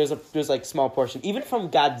 yeah, there's like, small portion, even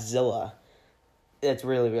from Godzilla, it's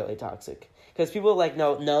really, really toxic. Because people are like,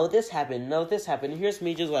 no, this happened, and here's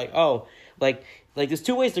me just like, oh, like, there's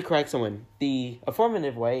two ways to correct someone. The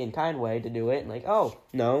affirmative way and kind way to do it, and like, oh,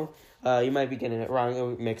 no, you might be getting it wrong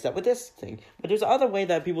or mixed up with this thing. But there's the other way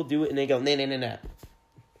that people do it, and they go, nah.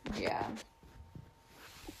 Yeah.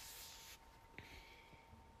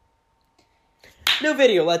 New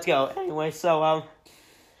video, let's go. Anyway, so,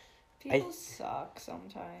 people suck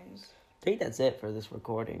sometimes. I think that's it for this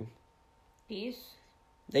recording. Peace.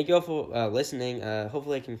 Thank you all for listening.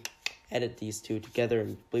 Hopefully I can edit these two together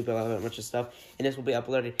and bleep out a bunch of stuff. And this will be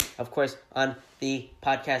uploaded, of course, on the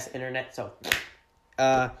podcast internet. So,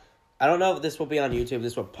 I don't know if this will be on YouTube.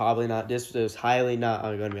 This will probably not. This is highly not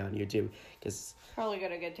going to be on YouTube. Because probably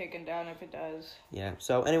going to get taken down if it does. Yeah.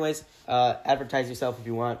 So, anyways, advertise yourself if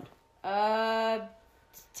you want.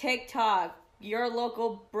 TikTok, your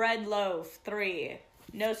local bread loaf, 3,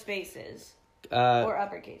 no spaces, or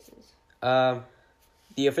uppercases.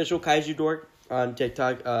 The official Kaiju Dork on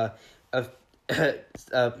TikTok,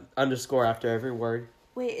 underscore after every word.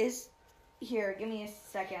 Wait, here, give me a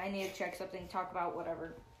second, I need to check something, talk about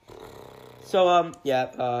whatever. So,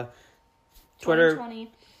 Twitter, 2020.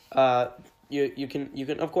 You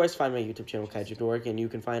can of course find my YouTube channel Kaiju Dork, and you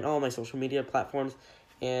can find all my social media platforms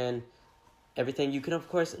and everything. You can, of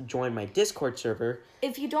course, join my Discord server.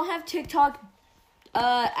 If you don't have TikTok,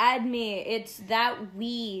 add me. It's that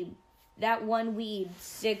one weeb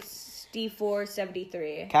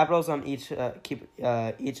 6473. Capitals on each keep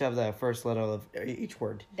each of the first letter of each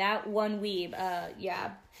word. That one weeb.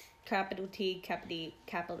 Yeah, capital T,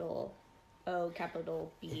 capital O,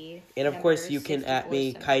 capital B. And of course, you can at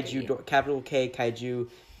me Kaiju capital K Kaiju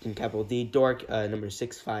and capital D Dork number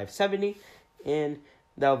 6570, and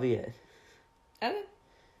that'll be it. Okay.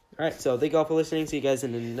 All right, so thank you all for listening. See you guys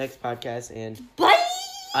in the next podcast, and bye.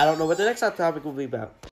 I don't know what the next topic will be about.